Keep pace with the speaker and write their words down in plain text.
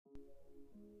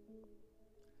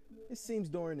It seems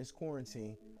during this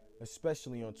quarantine,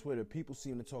 especially on Twitter, people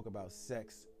seem to talk about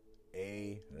sex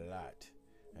a lot.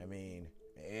 I mean,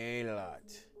 a lot.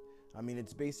 I mean,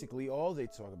 it's basically all they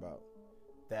talk about.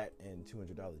 That and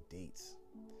 $200 dates.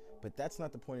 But that's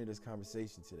not the point of this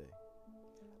conversation today.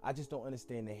 I just don't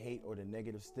understand the hate or the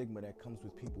negative stigma that comes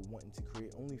with people wanting to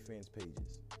create OnlyFans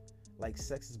pages. Like,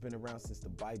 sex has been around since the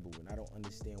Bible, and I don't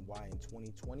understand why in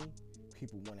 2020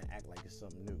 people want to act like it's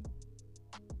something new.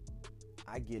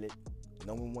 I get it.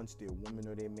 No one wants their woman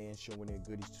or their man showing their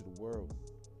goodies to the world.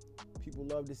 People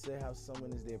love to say how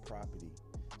someone is their property,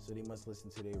 so they must listen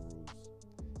to their rules.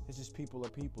 It's just people are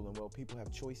people, and well, people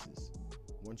have choices.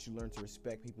 Once you learn to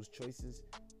respect people's choices,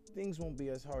 things won't be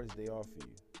as hard as they are for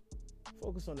you.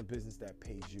 Focus on the business that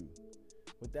pays you.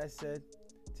 With that said,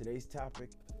 today's topic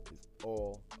is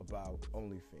all about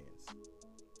OnlyFans.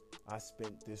 I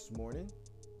spent this morning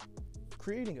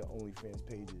creating an OnlyFans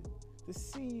page to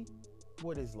see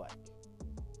what it's like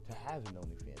to have an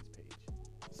OnlyFans page.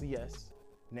 So yes,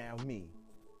 now me,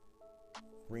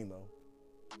 Remo,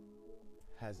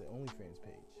 has an OnlyFans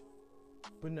page.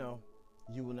 But no,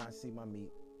 you will not see my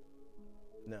meat.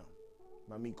 No,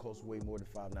 my meat costs way more than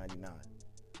 $5.99.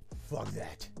 Fuck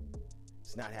that.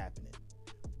 It's not happening.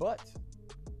 But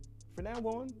for now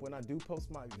on, when I do post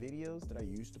my videos that I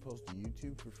used to post to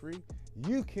YouTube for free,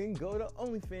 you can go to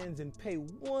OnlyFans and pay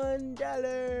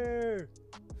 $1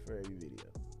 for every video.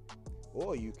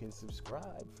 Or you can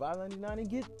subscribe, $5.99, and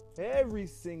get every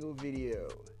single video.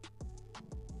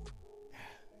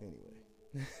 Anyway,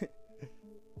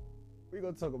 we're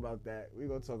going to talk about that. We're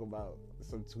going to talk about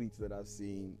some tweets that I've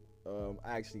seen.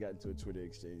 I actually got into a Twitter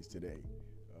exchange today.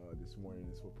 This morning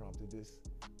is what prompted this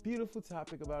beautiful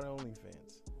topic about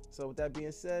OnlyFans. So with that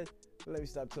being said, let me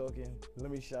stop talking. Let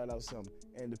me shout out some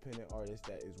independent artists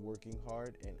that is working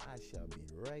hard, and I shall be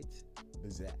right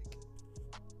back.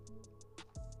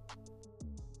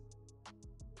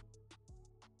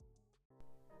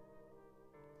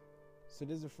 So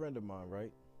there's a friend of mine,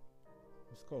 right?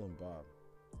 Let's call him Bob.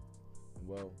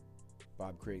 Well,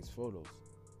 Bob creates photos.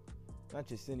 Not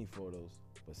just any photos,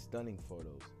 but stunning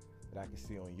photos that I can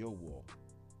see on your wall.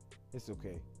 It's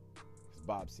okay, because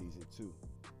Bob sees it too.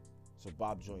 So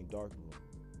Bob joined Darkroom.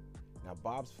 Now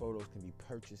Bob's photos can be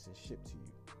purchased and shipped to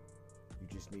you. You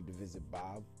just need to visit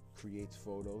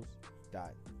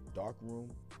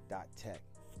bobcreatesphotos.darkroom.tech.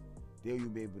 There you'll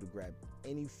be able to grab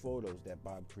any photos that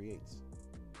Bob creates.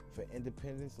 For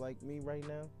independents like me right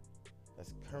now,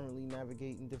 that's currently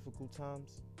navigating difficult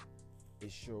times,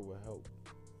 it sure will help.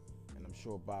 And I'm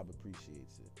sure Bob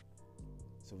appreciates it.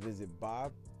 So visit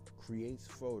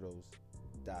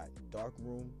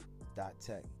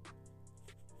bobcreatesphotos.darkroom.tech.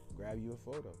 Grab you a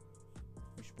photo.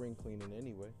 You spring cleaning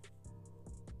anyway.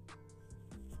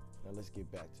 Now let's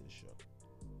get back to the show.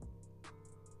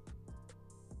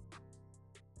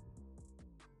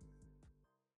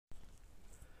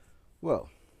 Well,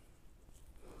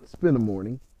 it's been a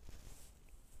morning.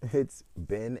 It's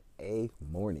been a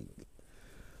morning.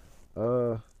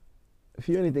 If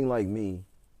you're anything like me,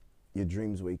 your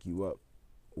dreams wake you up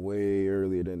way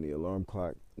earlier than the alarm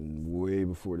clock and way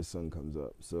before the sun comes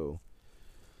up. So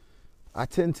I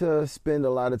tend to spend a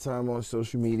lot of time on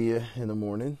social media in the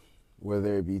morning,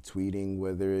 whether it be tweeting,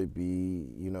 whether it be,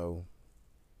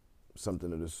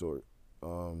 something of the sort.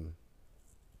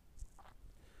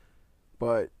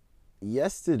 But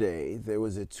yesterday, there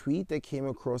was a tweet that came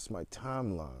across my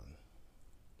timeline.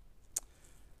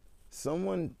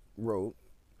 Someone wrote,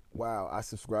 "Wow, I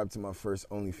subscribed to my first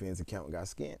OnlyFans account and got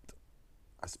scammed.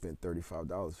 I spent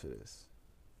 $35 for this."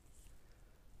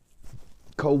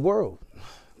 Cold world.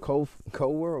 Cold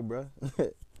world, bruh.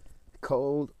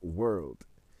 Cold world.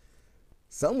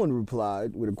 Someone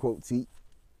replied with a quote tweet,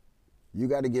 "You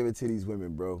got to give it to these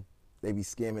women, bro. They be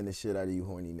scamming the shit out of you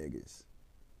horny niggas."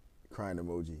 Crying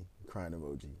emoji, crying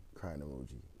emoji, crying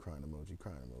emoji, crying emoji,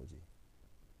 crying emoji.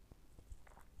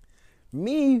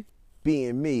 Me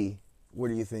being me, what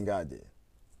do you think I did?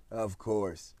 Of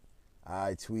course,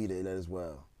 I tweeted as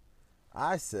well.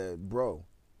 I said, bro,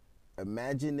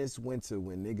 imagine this winter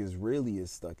when niggas really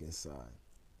is stuck inside.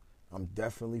 I'm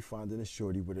definitely finding a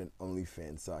shorty with an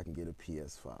OnlyFans so I can get a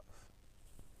PS5.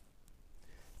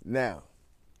 Now,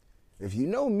 if you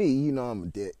know me, you know I'm a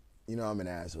dick. You know I'm an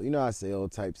asshole. You know I say all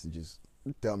types of just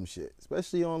dumb shit,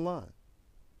 especially online.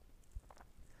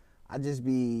 I just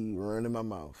be running my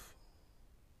mouth.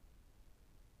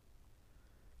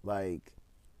 Like,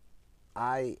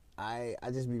 I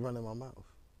just be running my mouth.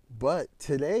 But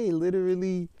today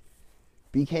literally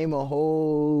became a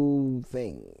whole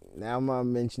thing. Now my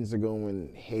mentions are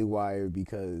going haywire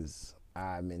because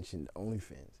I mentioned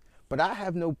OnlyFans. But I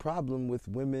have no problem with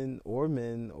women or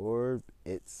men or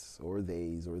it's or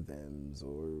theys or thems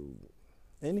or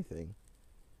anything.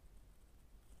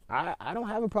 I don't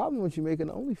have a problem with you making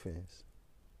OnlyFans.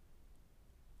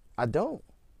 I don't.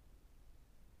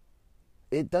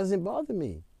 It doesn't bother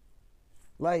me.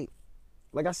 Like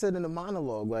I said in the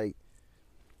monologue, like,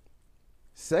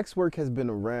 sex work has been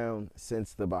around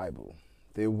since the Bible.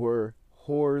 There were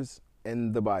whores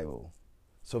in the Bible.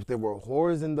 So if there were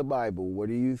whores in the Bible, what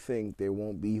do you think there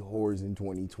won't be whores in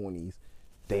 2020's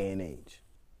day and age?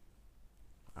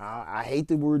 I hate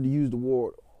the word to use the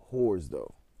word whores,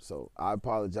 though. So I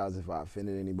apologize if I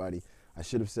offended anybody. I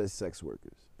should have said sex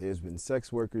workers. There's been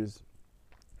sex workers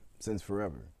since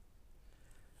forever.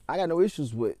 I got no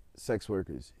issues with sex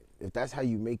workers. If that's how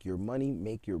you make your money,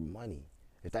 make your money.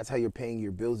 If that's how you're paying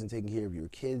your bills and taking care of your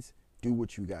kids, do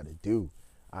what you got to do.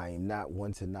 I am not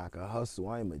one to knock a hustle.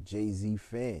 I am a Jay-Z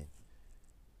fan.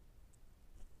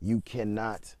 You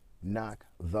cannot knock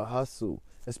the hustle,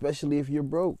 especially if you're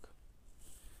broke.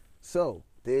 So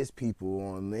there's people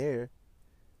on there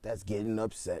that's getting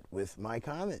upset with my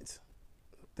comments.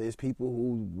 There's people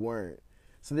who weren't.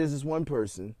 So there's this one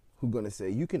person who's gonna say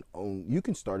you can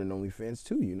start an OnlyFans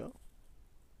too, you know.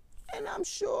 And I'm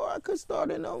sure I could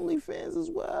start an OnlyFans as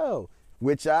well,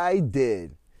 which I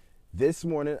did. This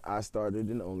morning I started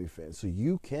an OnlyFans, so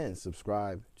you can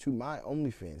subscribe to my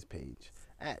OnlyFans page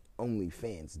at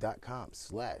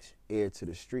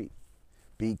onlyfans.com/airtothestreet,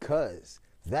 because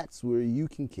that's where you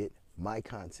can get my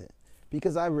content.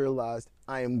 Because I realized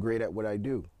I am great at what I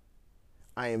do.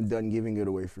 I am done giving it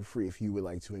away for free. If you would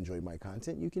like to enjoy my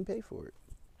content, you can pay for it.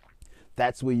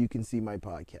 That's where you can see my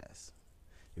podcast.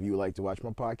 If you would like to watch my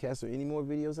podcast or any more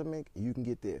videos I make, you can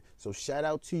get there. So shout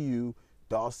out to you,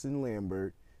 Dawson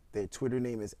Lambert. Their Twitter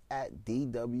name is at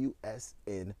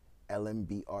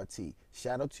DWSNLMBRT.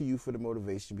 Shout out to you for the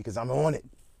motivation, because I'm on it.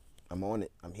 I'm on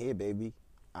it. I'm here, baby.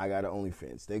 I got an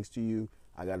OnlyFans. Thanks to you,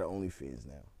 I got an OnlyFans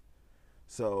now.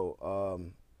 So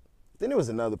then there was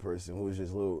another person who was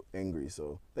just a little angry.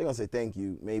 So they're going to say thank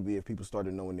you. Maybe if people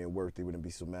started knowing their work, they wouldn't be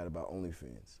so mad about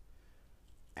OnlyFans.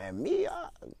 And me, I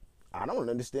don't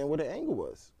understand what the anger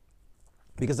was.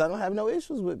 Because I don't have no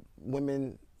issues with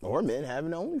women or men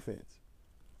having OnlyFans.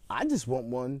 I just want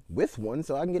one with one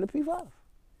so I can get a P5.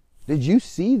 Did you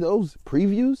see those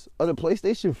previews of the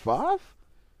PlayStation 5?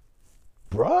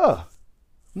 Bruh,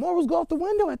 morals go out the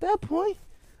window at that point.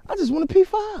 I just want a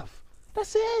P5.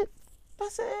 That's it.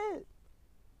 That's it.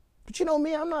 But you know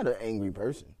me, I'm not an angry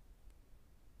person.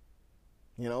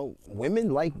 You know,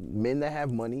 women like men that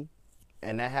have money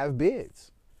and that have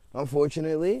beards.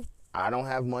 Unfortunately, I don't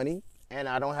have money and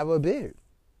I don't have a beard.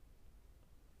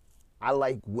 I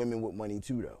like women with money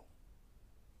too, though.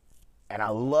 And I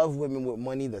love women with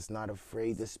money that's not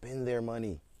afraid to spend their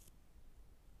money.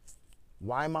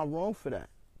 Why am I wrong for that?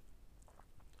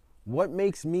 What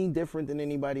makes me different than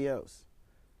anybody else?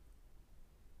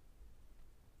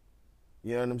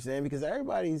 You know what I'm saying? Because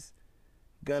everybody's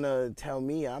gonna tell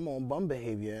me I'm on bum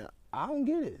behavior. I don't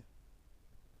get it.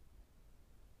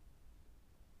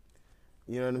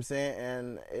 You know what I'm saying?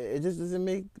 And it just doesn't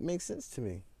make sense to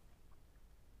me.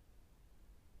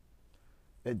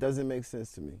 It doesn't make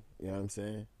sense to me. You know what I'm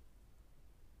saying?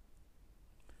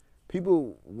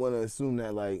 People want to assume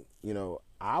that, like, you know,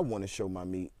 I want to show my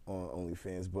meat on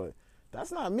OnlyFans, but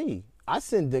that's not me. I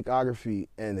send dickography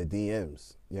in the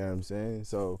DMs. You know what I'm saying?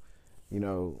 So, you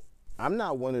know, I'm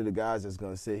not one of the guys that's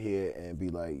going to sit here and be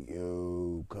like,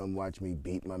 yo, come watch me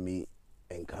beat my meat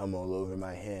and come all over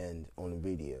my hand on a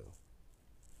video.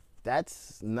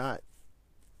 That's not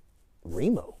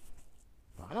Remo.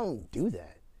 I don't do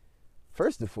that.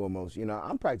 First and foremost, you know,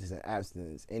 I'm practicing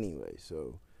abstinence anyway,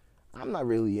 so I'm not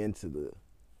really into the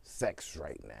sex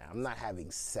right now. I'm not having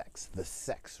the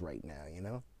sex right now, you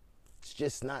know? It's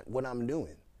just not what I'm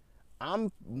doing.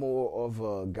 I'm more of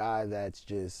a guy that's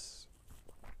just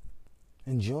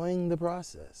enjoying the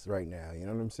process right now, you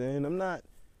know what I'm saying? I'm not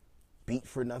beat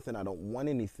for nothing. I don't want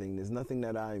anything. There's nothing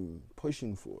that I'm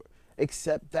pushing for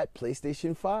except that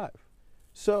PlayStation 5.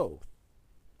 So,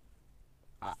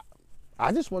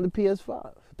 I just want the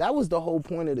PS5. That was the whole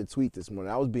point of the tweet this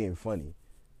morning. I was being funny.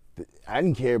 I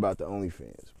didn't care about the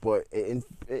OnlyFans, but it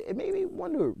made me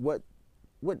wonder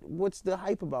what's the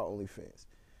hype about OnlyFans?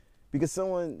 Because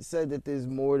someone said that there's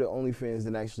more to OnlyFans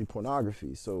than actually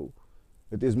pornography. So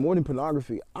if there's more than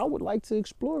pornography, I would like to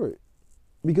explore it.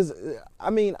 Because, I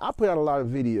mean, I put out a lot of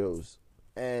videos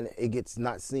and it gets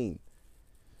not seen.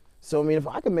 So, I mean, if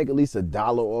I can make at least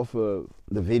 $1 off of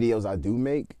the videos I do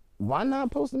make, why not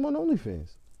post them on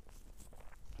OnlyFans?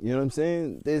 You know what I'm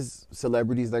saying? There's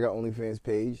celebrities that got OnlyFans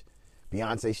page.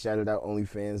 Beyonce shouted out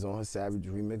OnlyFans on her Savage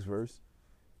remix verse.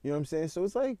 You know what I'm saying? So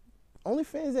it's like,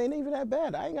 OnlyFans ain't even that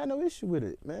bad. I ain't got no issue with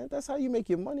it, man. That's how you make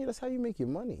your money. That's how you make your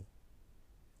money.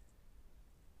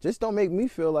 Just don't make me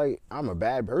feel like I'm a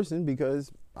bad person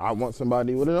because I want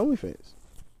somebody with an OnlyFans.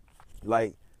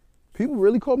 Like, people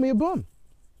really call me a bum.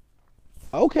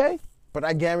 Okay, but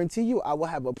I guarantee you I will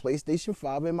have a PlayStation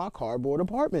 5 in my cardboard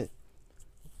apartment.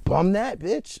 Bum that,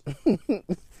 bitch.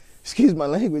 Excuse my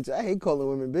language. I hate calling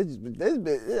women bitches, but this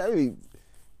bitch, I mean,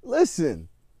 listen,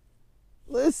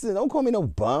 don't call me no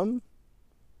bum.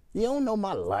 You don't know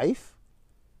my life.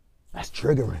 That's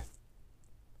triggering.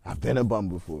 I've been a bum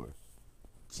before.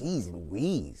 Jeez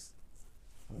Louise.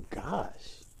 Oh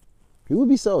gosh. People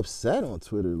be so upset on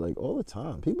Twitter, like, all the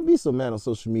time. People be so mad on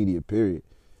social media, period.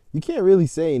 You can't really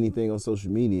say anything on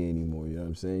social media anymore, you know what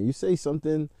I'm saying? You say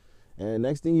something, and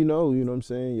next thing you know what I'm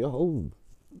saying, your whole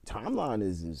timeline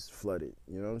is flooded,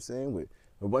 you know what I'm saying, with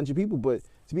a bunch of people. But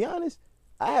to be honest,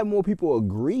 I have more people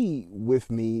agree with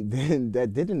me than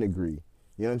that didn't agree.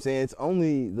 You know what I'm saying? It's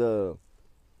only the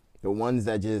ones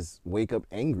that just wake up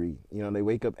angry. You know, they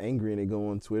wake up angry and they go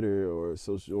on Twitter or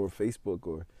social or Facebook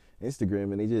or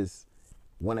Instagram and they just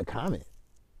want to comment.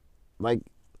 Like,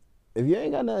 if you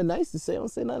ain't got nothing nice to say, don't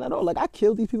say nothing at all. Like, I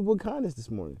killed these people with kindness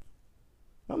this morning.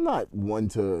 I'm not one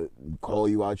to call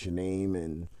you out your name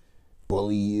and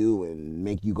bully you and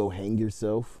make you go hang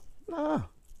yourself. Nah.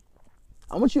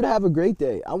 I want you to have a great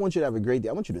day. I want you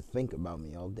to think about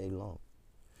me all day long.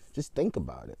 Just think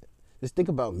about it. Just think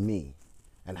about me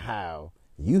and how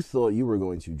you thought you were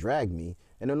going to drag me,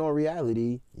 and in all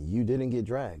reality, you didn't get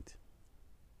dragged.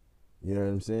 You know what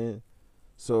I'm saying?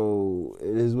 So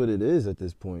it is what it is at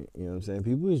this point. You know what I'm saying?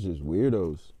 People is just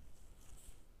weirdos.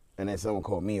 And then someone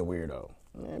called me a weirdo.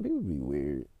 Man, people be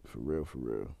weird. For real, for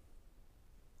real.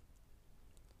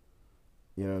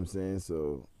 You know what I'm saying?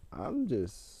 So I'm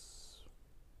just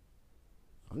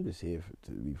here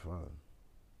to be fun.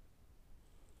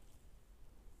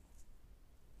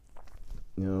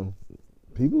 You know,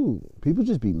 people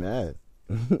just be mad.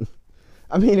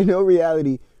 I mean, in no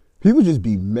reality, people just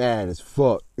be mad as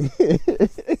fuck.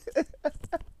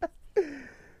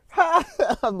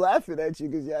 I'm laughing at you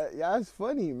because y'all is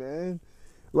funny, man.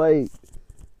 Like,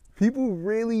 people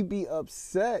really be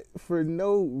upset for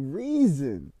no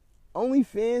reason.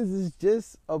 OnlyFans is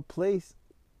just a place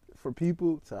for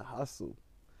people to hustle.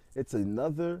 It's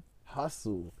another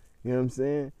hustle. You know what I'm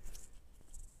saying?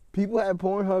 People had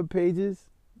Pornhub pages.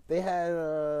 They had,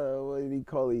 what do you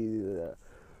call these?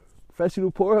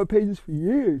 Professional Pornhub pages for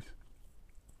years.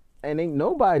 And ain't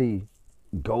nobody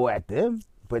go at them.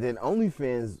 But then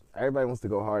OnlyFans, everybody wants to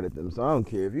go hard at them. So I don't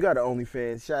care. If you got an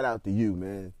OnlyFans, shout out to you,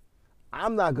 man.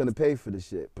 I'm not going to pay for the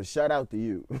shit, but shout out to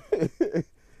you.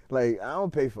 Like, I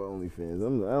don't pay for OnlyFans.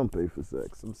 I don't pay for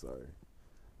sex. I'm sorry.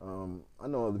 I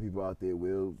know other people out there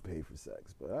will pay for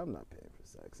sex, but I'm not paying for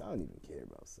sex. I don't even care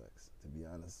about sex, to be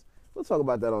honest. We'll talk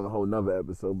about that on a whole nother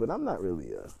episode, but I'm not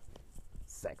really a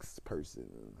sex person.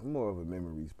 I'm more of a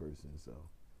memories person, so,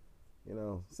 you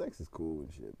know, sex is cool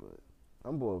and shit, but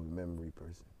I'm more of a memory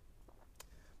person.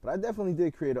 But I definitely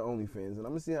did create an OnlyFans, and I'm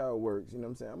going to see how it works. You know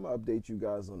what I'm saying? I'm going to update you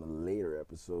guys on a later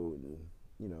episode and,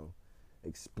 you know,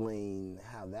 explain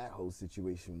how that whole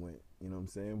situation went. You know what I'm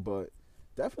saying? But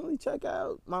definitely check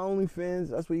out my OnlyFans.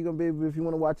 That's where you're going to be able, if you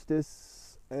want to watch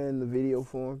this in the video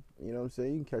form, you know what I'm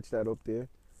saying? You can catch that up there.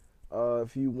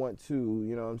 If you want to,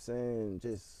 you know what I'm saying,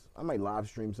 I might live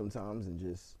stream sometimes and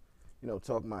just, you know,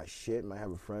 talk my shit. Might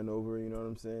have a friend over, you know what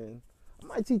I'm saying? I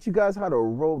might teach you guys how to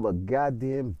roll a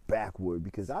goddamn backwood,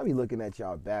 because I be looking at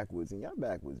y'all backwards and y'all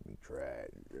backwards be trash.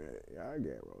 Y'all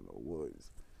can't roll no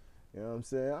woods. You know what I'm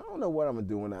saying? I don't know what I'm going to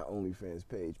do on that OnlyFans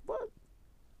page, but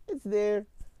it's there.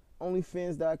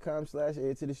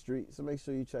 OnlyFans.com/Air to the Street. So make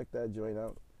sure you check that joint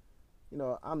out. You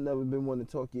know, I've never been one to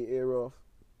talk your ear off.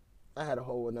 I had a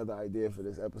whole another idea for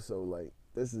this episode. Like,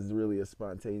 this is really a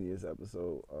spontaneous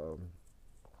episode.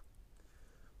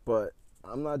 But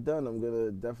I'm not done. I'm going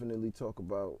to definitely talk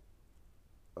about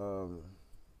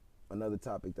another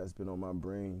topic that's been on my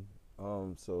brain.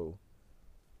 So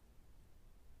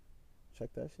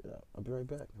check that shit out. I'll be right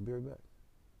back.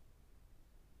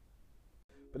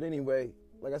 But anyway,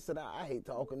 like I said, I hate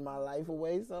talking my life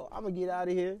away, so I'm going to get out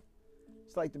of here.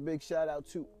 Just like the big shout out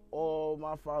to all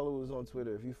my followers on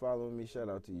Twitter. If you following me, shout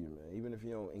out to you, man. Even if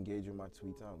you don't engage with my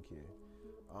tweets, I don't care.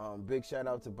 Big shout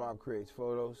out to Bob Creates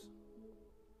Photos.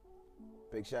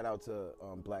 Big shout out to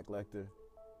Black Lecter.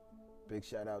 Big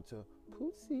shout out to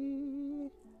Pussy.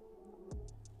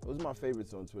 Those are my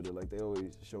favorites on Twitter. Like, they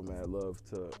always show mad love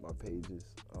to my pages.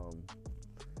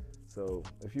 So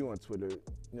if you on Twitter,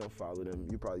 you know, follow them.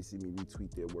 You probably see me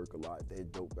retweet their work a lot. They're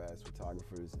dope ass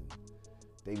photographers, and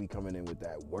they be coming in with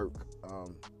that work.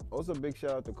 Also, big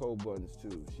shout out to Cold Buns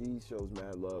too. She shows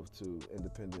mad love to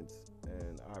independence,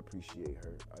 and I appreciate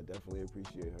her. I definitely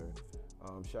appreciate her.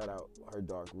 Shout out, her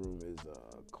dark room is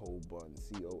Cold Buns,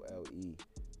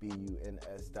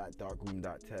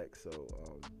 COLEBUNS.darkroom.tech. So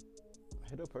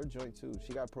hit up her joint too.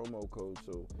 She got promo code.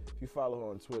 So if you follow her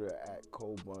on Twitter at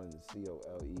Cold Buns,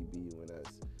 COLEBUNS,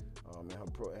 in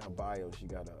her bio, she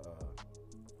got a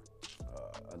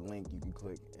link you can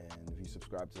click, and if you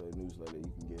subscribe to her newsletter,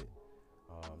 you can get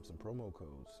some promo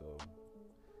codes. So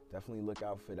definitely look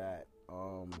out for that.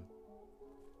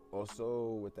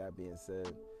 Also, with that being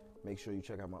said, make sure you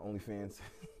check out my OnlyFans.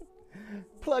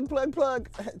 plug.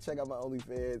 Check out my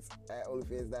OnlyFans at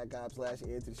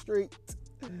onlyfans.com/ear-to-the-street.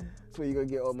 That's where you're going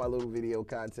to get all my little video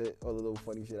content, all the little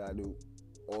funny shit I do,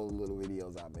 all the little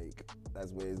videos I make.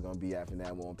 That's where it's going to be after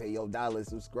now on. Pay your dollars,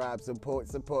 subscribe, support.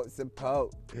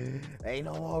 Ain't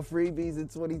no more freebies in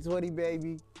 2020,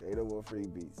 baby. Ain't no more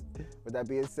freebies. With that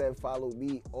being said, follow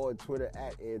me on Twitter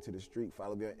at Air2the Street.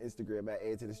 Follow me on Instagram at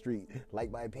Air2the Street.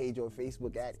 Like my page on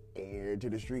Facebook at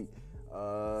Air2the Street.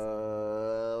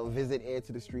 Visit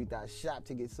airtothestreet.shop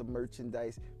to get some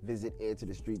merchandise. Visit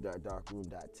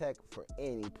airtothestreet.darkroom.tech for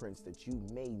any prints that you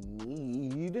may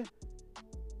need.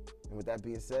 And with that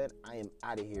being said, I am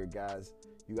out of here, guys.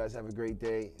 You guys have a great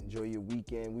day. Enjoy your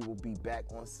weekend. We will be back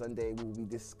on Sunday. We will be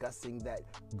discussing that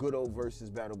good old versus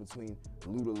battle between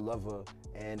Luda Lover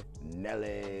and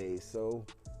Nelly. So,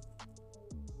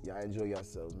 y'all enjoy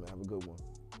yourselves, man. Have a good one.